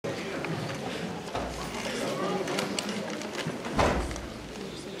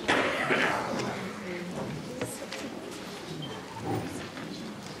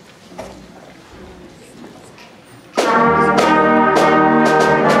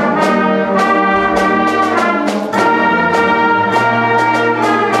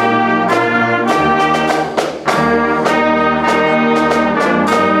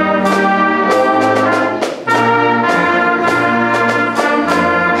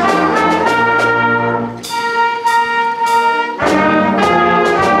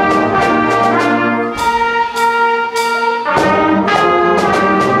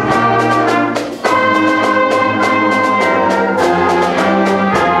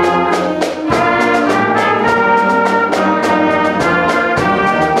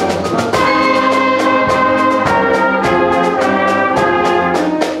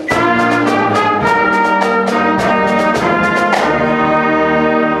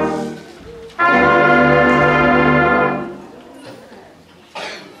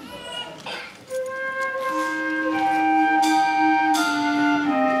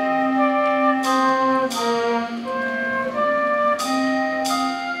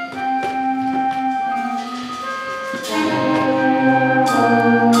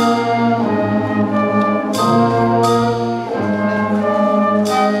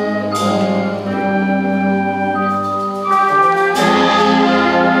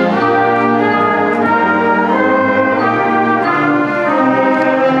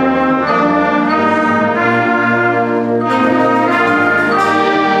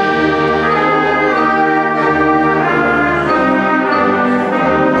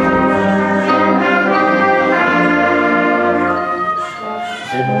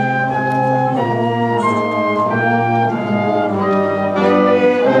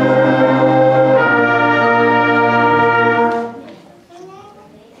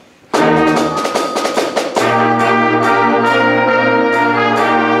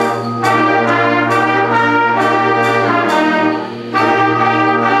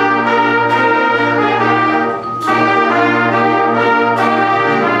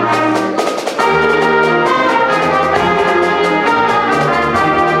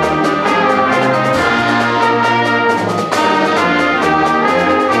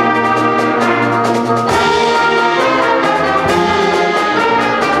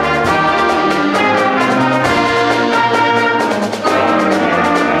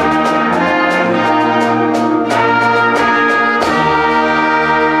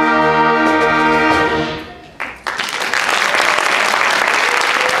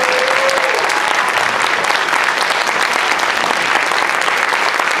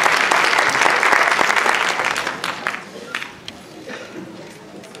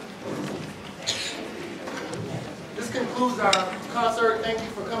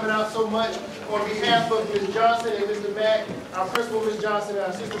so much on behalf of Ms. Johnson and Mr. Mack, our principal, Ms. Johnson, and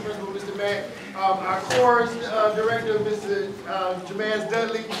our assistant principal, Mr. Mack, our chorus director, Mr. Jamaz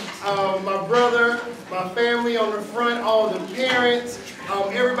Dudley, my brother, my family on the front, all the parents,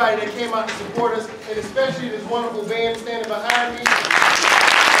 everybody that came out to support us, and especially this wonderful band standing behind me.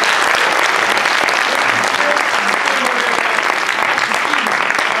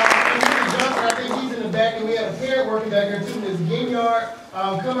 I think he's in the back, and we have a parent working back there too, Ms. Ginyard.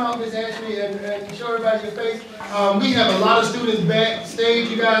 Come out, Ms. Ashley, and show everybody your face. We have a lot of students backstage,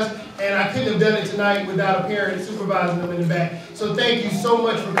 you guys, and I couldn't have done it tonight without a parent supervising them in the back. So thank you so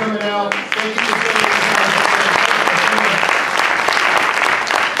much for coming out. Thank you for spending this time.